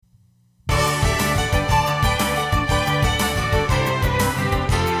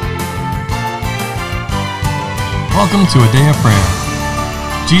Welcome to a day of prayer.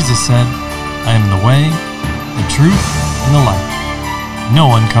 Jesus said, I am the way, the truth, and the life. No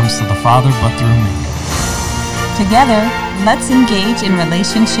one comes to the Father but through me. Together, let's engage in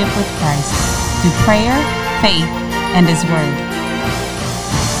relationship with Christ through prayer, faith, and His Word.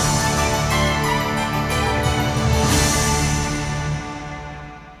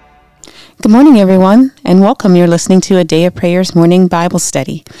 Good morning, everyone, and welcome. You're listening to A Day of Prayer's morning Bible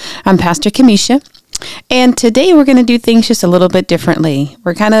study. I'm Pastor Kamisha, and today we're going to do things just a little bit differently.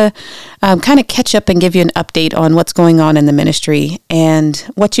 We're kind of catch up and give you an update on what's going on in the ministry and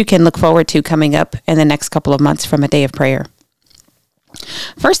what you can look forward to coming up in the next couple of months from A Day of Prayer.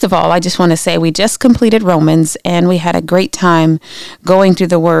 First of all, I just want to say we just completed Romans, and we had a great time going through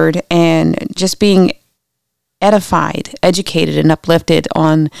the Word and just being edified, educated, and uplifted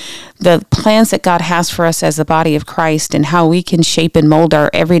on the plans that God has for us as the body of Christ and how we can shape and mold our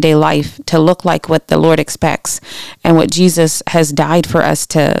everyday life to look like what the Lord expects and what Jesus has died for us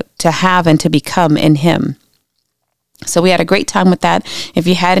to have and to become in Him. So we had a great time with that. If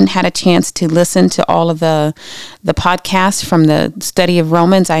you hadn't had a chance to listen to all of the podcasts from the study of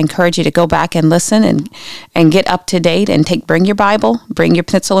Romans, I encourage you to go back and listen and get up to date and bring your Bible, bring your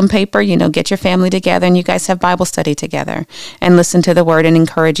pencil and paper, get your family together and you guys have Bible study together and listen to the Word and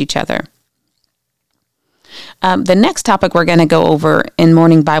encourage each other. The next topic we're going to go over in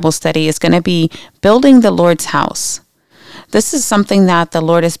morning Bible study is going to be building the Lord's house. This is something that the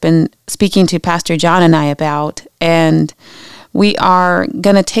Lord has been speaking to Pastor John and I about, and we are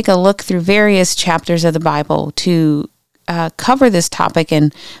going to take a look through various chapters of the Bible to cover this topic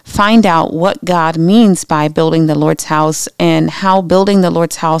and find out what God means by building the Lord's house and how building the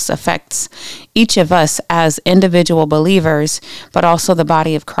Lord's house affects each of us as individual believers, but also the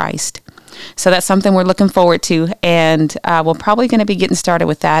body of Christ. So that's something we're looking forward to, and we're probably going to be getting started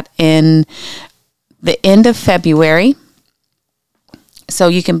with that in the end of February. So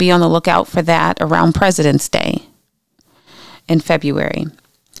you can be on the lookout for that around President's Day in February.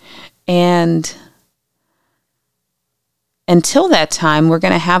 And until that time, we're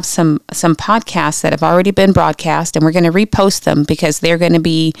going to have some podcasts that have already been broadcast, and we're going to repost them because they're going to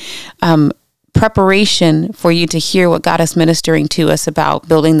be preparation for you to hear what God is ministering to us about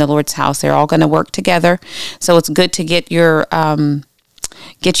building the Lord's house. They're all going to work together. So it's good to get your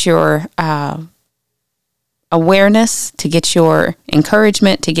awareness, to get your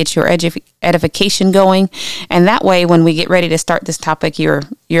encouragement, to get your edification going. And that way, when we get ready to start this topic, you're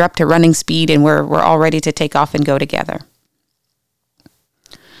up to running speed and we're all ready to take off and go together.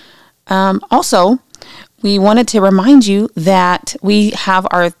 Also, we wanted to remind you that we have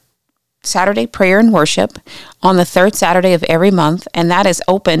our Saturday prayer and worship on the third Saturday of every month, and that is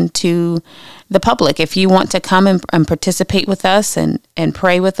open to the public. If you want to come and participate with us and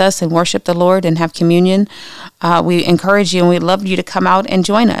pray with us and worship the Lord and have communion, we encourage you and we'd love you to come out and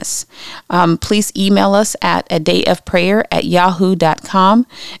join us. Please email us at adayofprayer@yahoo.com,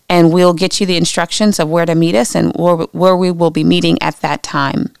 and we'll get you the instructions of where to meet us and where we will be meeting at that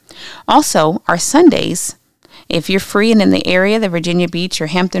time. Also, our Sundays, if you're free and in the area, the Virginia Beach or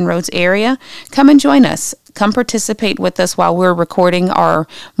Hampton Roads area, come and join us. Come participate with us while we're recording our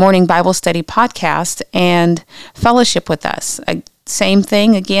morning Bible study podcast and fellowship with us. Same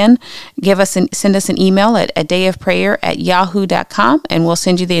thing again, send us an email at adayofprayer@yahoo.com, and we'll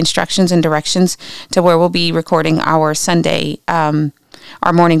send you the instructions and directions to where we'll be recording our Sunday, our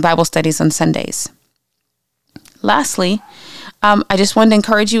morning Bible studies on Sundays. Lastly, I just wanted to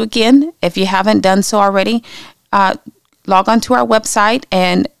encourage you again, if you haven't done so already, log on to our website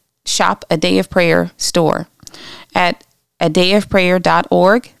and shop A Day of Prayer store at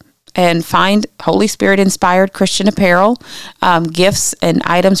adayofprayer.org and find Holy Spirit inspired Christian apparel, gifts and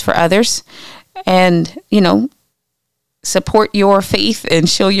items for others, and, support your faith and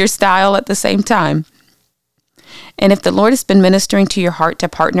show your style at the same time. And if the Lord has been ministering to your heart to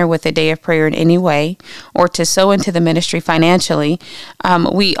partner with A Day of Prayer in any way or to sow into the ministry financially,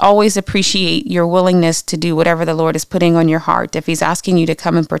 we always appreciate your willingness to do whatever the Lord is putting on your heart. If He's asking you to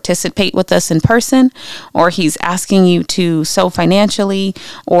come and participate with us in person, or He's asking you to sow financially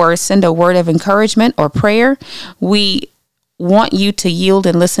or send a word of encouragement or prayer, we want you to yield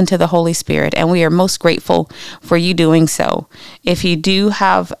and listen to the Holy Spirit, and we are most grateful for you doing so. If you do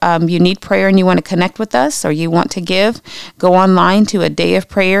have, you need prayer and you want to connect with us or you want to give, go online to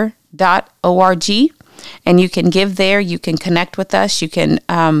adayofprayer.org and you can give there. You can connect with us. You can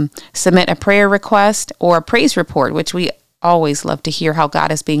submit a prayer request or a praise report, which we always love to hear how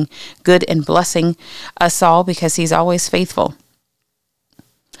God is being good and blessing us all because He's always faithful.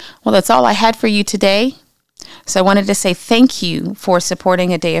 Well, that's all I had for you today. So I wanted to say thank you for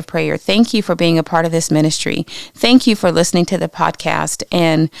supporting A Day of Prayer. Thank you for being a part of this ministry. Thank you for listening to the podcast.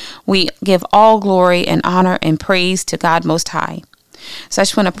 And we give all glory and honor and praise to God Most High. So I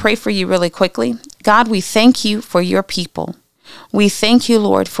just want to pray for you really quickly. God, we thank you for your people. We thank you,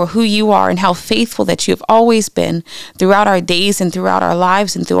 Lord, for who you are and how faithful that you have always been throughout our days and throughout our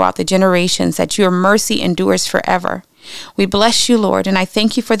lives and throughout the generations, that your mercy endures forever. We bless you, Lord, and I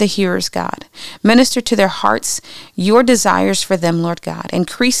thank you for the hearers, God. Minister to their hearts your desires for them, Lord God.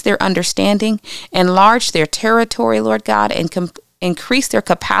 Increase their understanding, enlarge their territory, Lord God, and increase their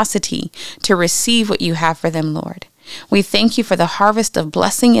capacity to receive what you have for them, Lord. We thank you for the harvest of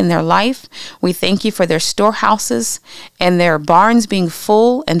blessing in their life. We thank you for their storehouses and their barns being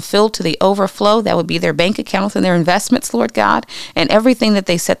full and filled to the overflow. That would be their bank accounts and their investments, Lord God, and everything that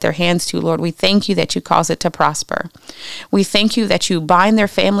they set their hands to, Lord. We thank you that you cause it to prosper. We thank you that you bind their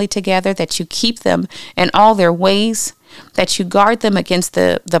family together, that you keep them in all their ways, that you guard them against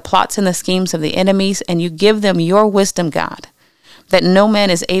the plots and the schemes of the enemies, and you give them your wisdom, God, that no man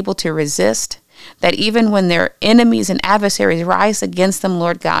is able to resist. That even when their enemies and adversaries rise against them,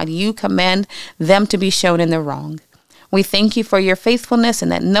 Lord God, you command them to be shown in the wrong. We thank you for your faithfulness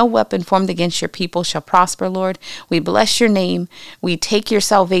and that no weapon formed against your people shall prosper, Lord. We bless your name. We take your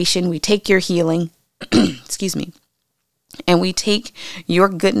salvation. We take your healing. Excuse me. And we take your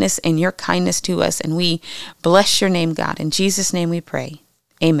goodness and your kindness to us. And we bless your name, God. In Jesus' name we pray.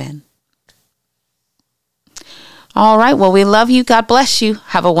 Amen. All right. Well, we love you. God bless you.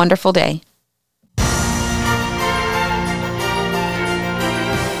 Have a wonderful day.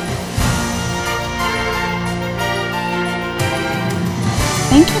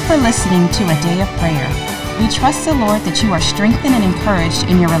 Thank you for listening to A Day of Prayer. We trust the Lord that you are strengthened and encouraged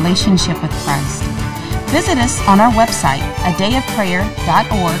in your relationship with Christ. Visit us on our website,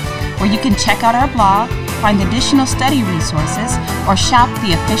 adayofprayer.org, where you can check out our blog, find additional study resources, or shop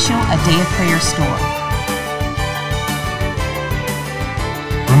the official A Day of Prayer store.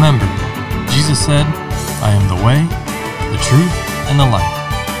 Remember, Jesus said, I am the way, the truth, and the life.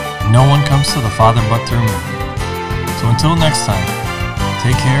 No one comes to the Father but through me. So until next time,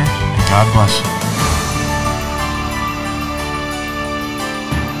 take care, and God bless you.